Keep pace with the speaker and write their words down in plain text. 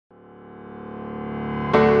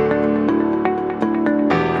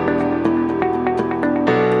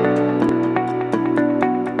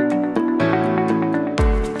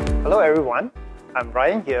everyone, I'm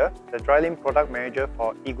Ryan here, the drylin product manager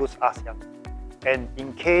for Igus ASEAN. And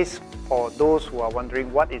in case for those who are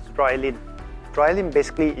wondering what is drylin, drylin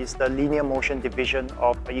basically is the linear motion division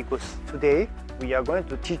of Igus. Today, we are going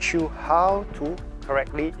to teach you how to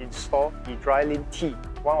correctly install the drylin T,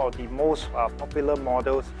 one of the most popular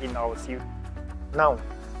models in our series. Now,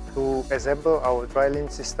 to assemble our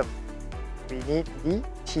drylin system, we need the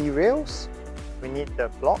T-rails, we need the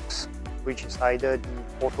blocks, which is either the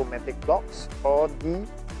automatic blocks or the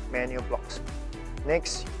manual blocks.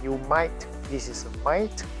 Next, you might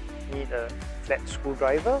need a flat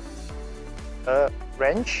screwdriver, a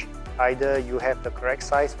wrench, either you have the correct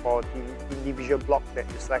size for the individual block that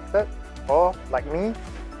you selected, or like me,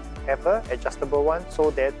 have an adjustable one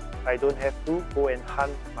so that I don't have to go and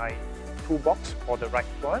hunt my toolbox for the right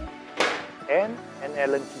one, and an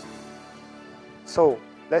Allen key. So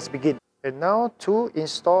let's begin. And now to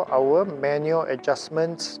install our manual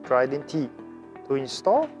adjustments drylin T. To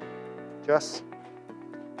install, just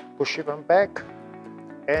push it on back,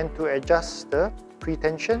 and to adjust the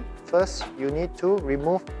pre-tension, first you need to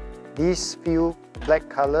remove these few black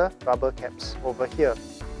color rubber caps over here.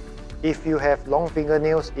 If you have long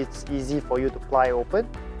fingernails, it's easy for you to pry open,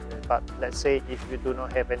 but let's say if you do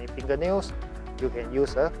not have any fingernails, you can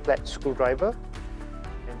use a flat screwdriver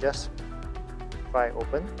and just pry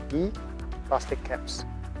open the plastic caps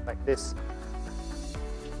like this.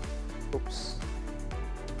 Oops.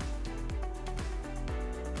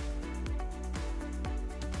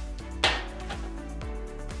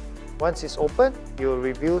 Once it's open, you'll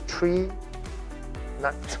reveal 3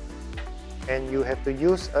 nuts, and you have to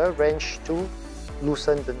use a wrench to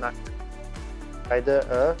loosen the nut, either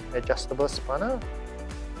a adjustable spanner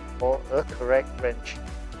or a correct wrench.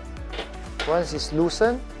 Once it's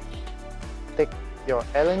loosened, take your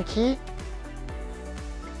Allen key.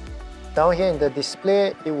 Down here in the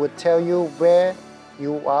display, it would tell you where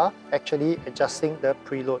you are actually adjusting the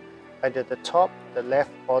preload, either the top, the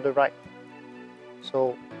left, or the right.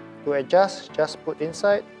 So to adjust, just put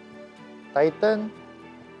inside, tighten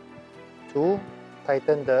to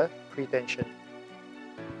tighten the pre-tension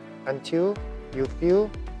until you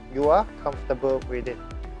feel you are comfortable with it.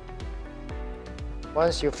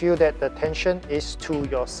 Once you feel that the tension is to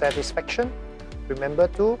your satisfaction, remember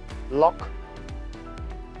to lock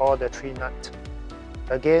all the 3 nuts.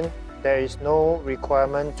 Again, there is no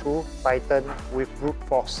requirement to tighten with brute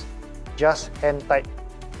force, just hand tight,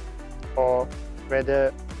 or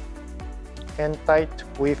rather hand tight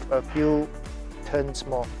with a few turns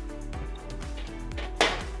more,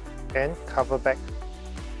 and cover back,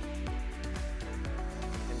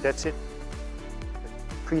 and that's it.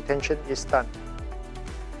 The pre-tension is done.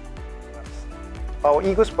 Our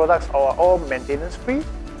Igus products are all maintenance free,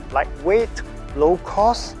 lightweight, low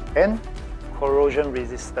cost, and corrosion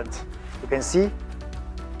resistant. You can see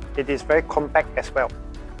it is very compact as well.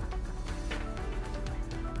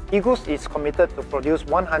 Igus is committed to produce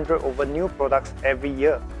 100 over new products every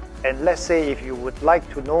year. And let's say if you would like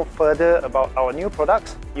to know further about our new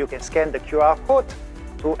products, you can scan the QR code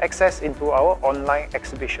to access into our online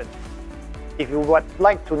exhibition. If you would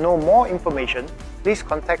like to know more information, please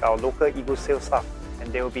contact our local Igus sales staff,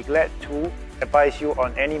 and they will be glad to advise you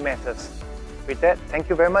on any matters. With that, thank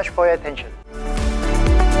you very much for your attention.